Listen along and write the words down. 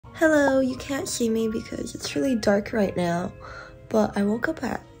Hello, you can't see me because it's really dark right now, but I woke up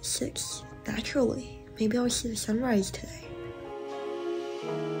at 6 naturally. Maybe I'll see the sunrise today.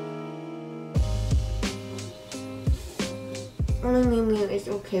 Only Miu is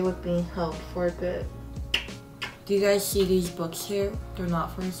okay with being held for a bit. Do you guys see these books here? They're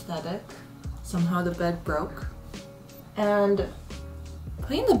not for aesthetic. Somehow the bed broke. And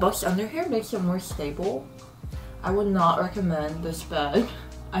putting the books under here makes it more stable. I would not recommend this bed.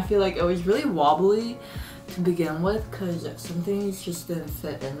 I feel like it was really wobbly to begin with because some things just didn't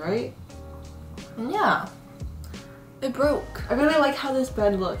fit in right. And yeah, it broke. I really like how this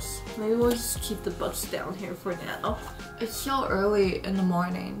bed looks. Maybe we'll just keep the books down here for now. It's so early in the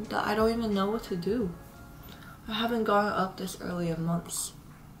morning that I don't even know what to do. I haven't gotten up this early in months.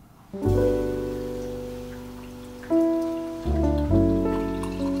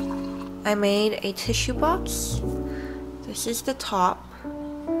 I made a tissue box. This is the top.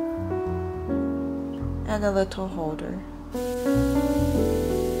 And a little holder.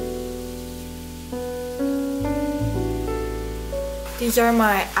 These are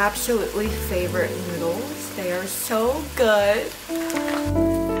my absolutely favorite noodles. They are so good.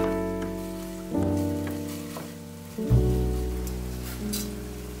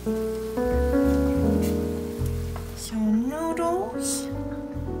 So noodles.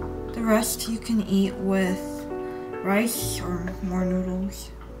 The rest you can eat with rice or more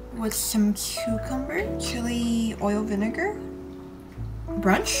noodles. With some cucumber, chili oil vinegar.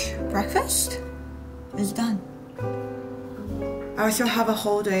 Brunch, breakfast is done. I also have a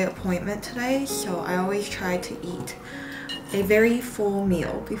whole day appointment today, so I always try to eat a very full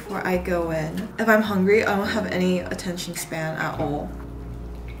meal before I go in. If I'm hungry, I don't have any attention span at all.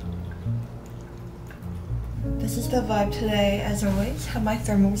 This is the vibe today, as always. Have my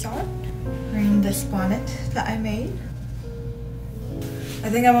thermals on. Wearing this bonnet that I made. I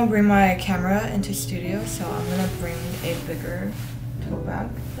think I'm gonna bring my camera into studio, so I'm gonna bring a bigger tote bag.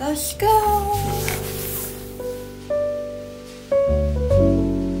 Let's go!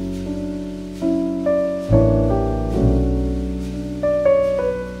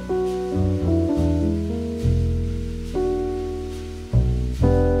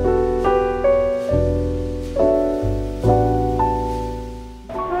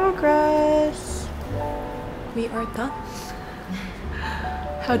 Progress! We are done.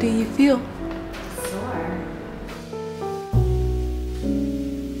 How do you feel? Sore.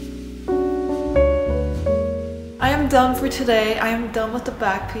 I am done for today. I am done with the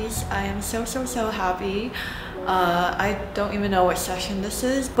back piece. I am so happy. I don't even know what session this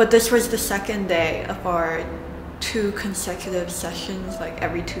is, but this was the second day of our 2 consecutive sessions, like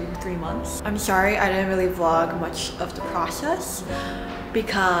every 2-3 months. I'm sorry I didn't really vlog much of the process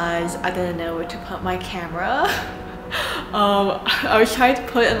because I didn't know where to put my camera. I was trying to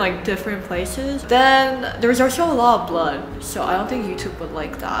put it in like different places. Then there was also a lot of blood, so I don't think YouTube would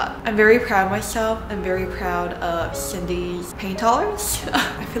like that. I'm very proud of myself. I'm very proud of Cindy's paint tolerance.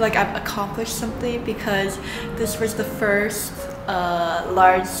 I feel like I've accomplished something because this was the first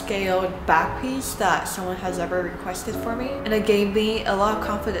large-scale back piece that someone has ever requested for me, and it gave me a lot of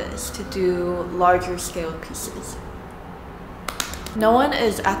confidence to do larger scale pieces. No one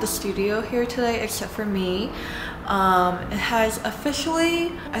is at the studio here today except for me. It has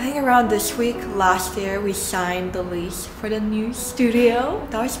officially, I think around this week last year, we signed the lease for the new studio.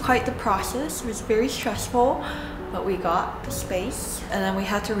 That was quite the process. It was very stressful, but we got the space. And then we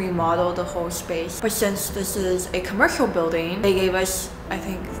had to remodel the whole space. But since this is a commercial building, they gave us, I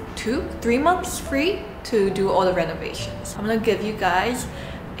think, 2-3 months free to do all the renovations. I'm gonna give you guys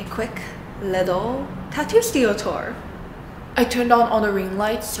a quick little tattoo studio tour. I turned on all the ring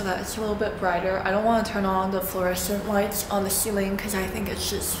lights so that it's a little bit brighter. I don't want to turn on the fluorescent lights on the ceiling because I think it's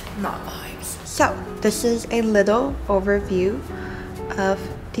just not vibes. So this is a little overview of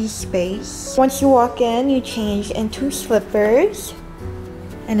the space. Once you walk in, you change into slippers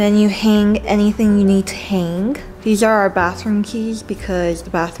and then you hang anything you need to hang. These are our bathroom keys because the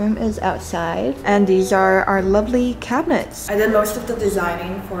bathroom is outside, and these are our lovely cabinets. I did most of the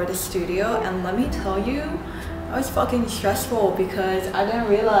designing for the studio, and let me tell you, it was fucking stressful because I didn't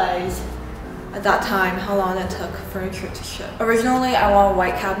realize at that time how long it took furniture to ship. Originally, I wanted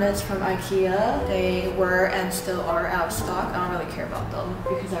white cabinets from IKEA. They were and still are out of stock. I don't really care about them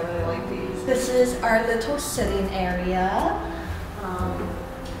because I really like these. This is our little sitting area.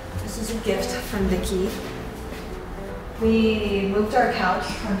 This is a gift from Vicky. We moved our couch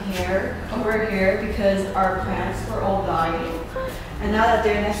from here over here because our plants were all dying. And now that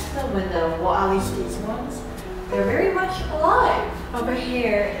they're next to the window, well, at least these ones, they're very much alive. Over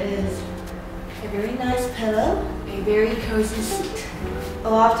here is a very nice pillow, a very cozy seat. A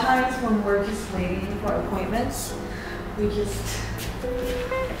lot of times when we're just waiting for appointments, we just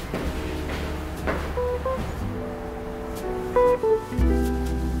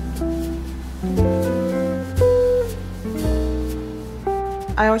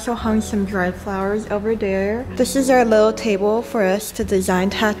I also hung some dried flowers over there. This is our little table for us to design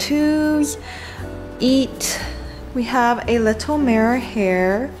tattoos, eat. We have a little mirror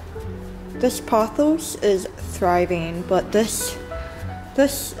here. This pothos is thriving, but this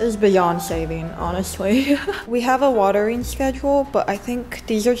is beyond saving, honestly. We have a watering schedule, but I think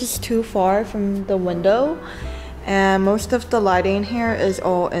these are just too far from the window, and most of the lighting here is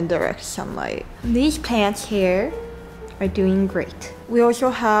all indirect sunlight. These plants here are doing great. We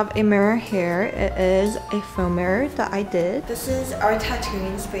also have a mirror here. It is a foam mirror that I did. This is our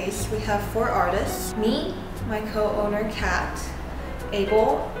tattooing space. We have 4 artists: me, my co-owner Kat,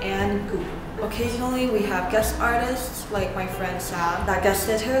 Abel, and Goop. Occasionally we have guest artists like my friend Sam that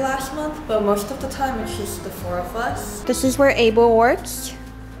guested here last month, but most of the time it's just the 4 of us. This is where Abel works.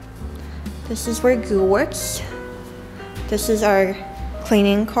 This is where Goo works. This is our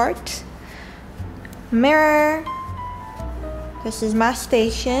cleaning cart. Mirror. This is my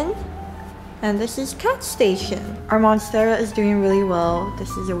station. And this is Kat's station. Our monstera is doing really well. This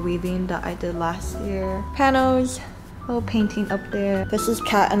is a weaving that I did last year. Panels. Little painting up there. This is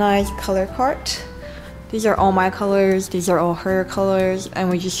Kat and I's color cart. These are all my colors, these are all her colors,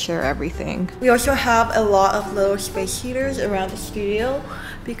 and we just share everything. We also have a lot of little space heaters around the studio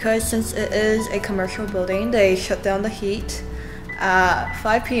because since it is a commercial building, they shut down the heat at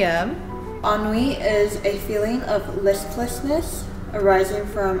 5 p.m. Ennui is a feeling of listlessness arising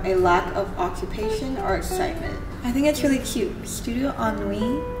from a lack of occupation or excitement. I think it's really cute. Studio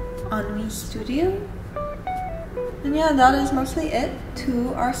Ennui, Ennui Studio. And yeah, that is mostly it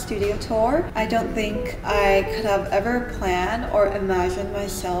to our studio tour. I don't think I could have ever planned or imagined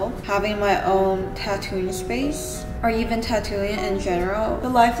myself having my own tattooing space or even tattooing in general. The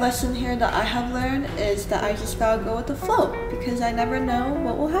life lesson here that I have learned is that I just gotta go with the flow because I never know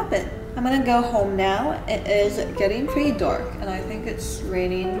what will happen. I'm gonna go home now. It is getting pretty dark and I think it's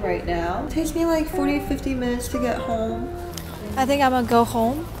raining right now. It takes me like 40-50 minutes to get home. I think I'm gonna go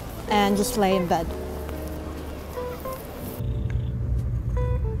home and just lay in bed.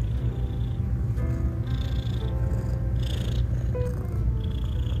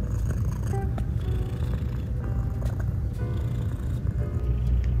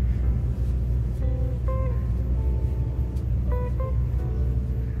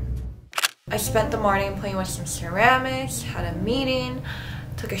 I spent the morning playing with some ceramics, had a meeting,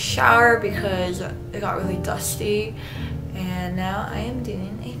 took a shower because it got really dusty, and now I am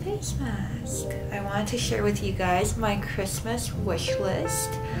doing a face mask. I wanted to share with you guys my Christmas wish list.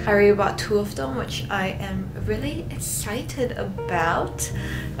 I already bought 2 of them, which I am really excited about.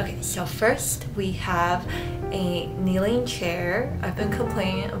 Okay, so first we have a kneeling chair. I've been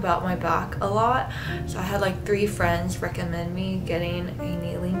complaining about my back a lot, so I had like 3 friends recommend me getting a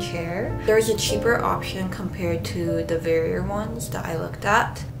kneeling chair. There's a cheaper option compared to the Verrier ones that I looked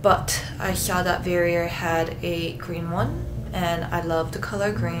at, but I saw that Verrier had a green one and I love the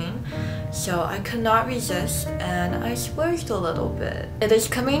color green, so I could not resist and I splurged a little bit. It is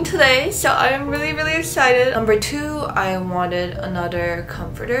coming today, so I am really excited. Number 2, I wanted another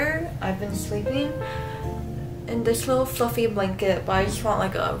comforter. I've been sleeping in this little fluffy blanket, but I just want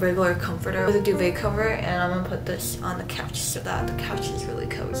like a regular comforter with a duvet cover, and I'm gonna put this on the couch so that the couch is really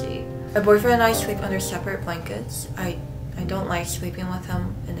cozy. My boyfriend and I sleep under separate blankets. I don't like sleeping with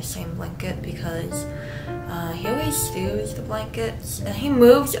him in the same blanket because he always steals the blankets and he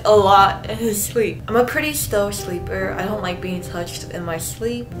moves a lot in his sleep. I'm a pretty still sleeper. I don't like being touched in my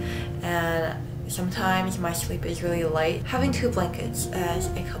sleep, and sometimes my sleep is really light. Having 2 blankets as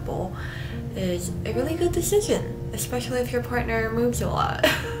a couple is a really good decision, especially if your partner moves a lot.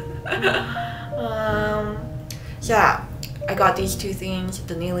 So yeah, I got these 2 things.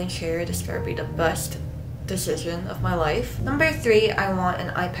 The kneeling chair, this better be the best decision of my life. Number 3, I want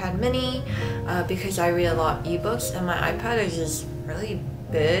an iPad mini because I read a lot of ebooks and my iPad is just really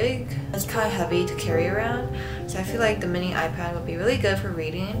big. It's kind of heavy to carry around, so I feel like the mini iPad would be really good for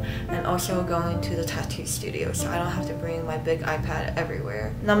reading and also going to the tattoo studio, so I don't have to bring my big iPad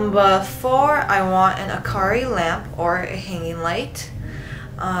everywhere. Number 4, I want an Akari lamp or a hanging light.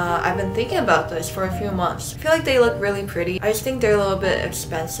 I've been thinking about this for a few months. I feel like they look really pretty. I just think they're a little bit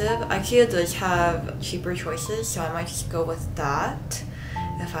expensive. IKEA does have cheaper choices, so I might just go with that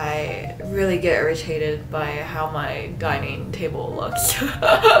if if I really get irritated by how my dining table looks.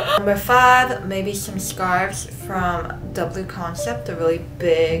 Number 5, maybe some scarves from W Concept, the really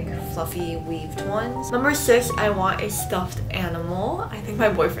big, fluffy, weaved ones. Number 6, I want a stuffed animal. I think my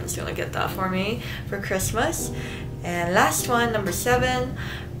boyfriend's gonna get that for me for Christmas. And last one, number 7,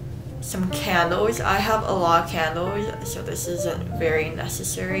 some candles. I have a lot of candles, so this isn't very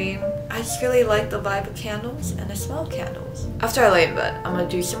necessary. I just really like the vibe of candles and the smell of candles. After I lay in bed, I'm gonna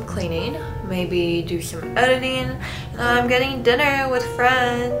do some cleaning, maybe do some editing, and I'm getting dinner with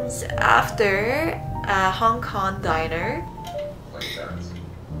friends after a Hong Kong diner.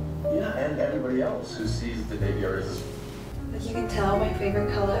 Yeah, and everybody else who sees the baby artist. As you can tell, my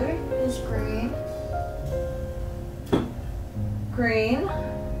favorite color is green. Green.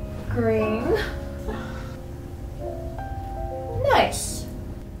 Green. Nice.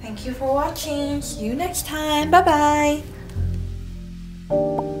 Thank you for watching. See you next time. Bye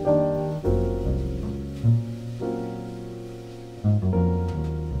bye.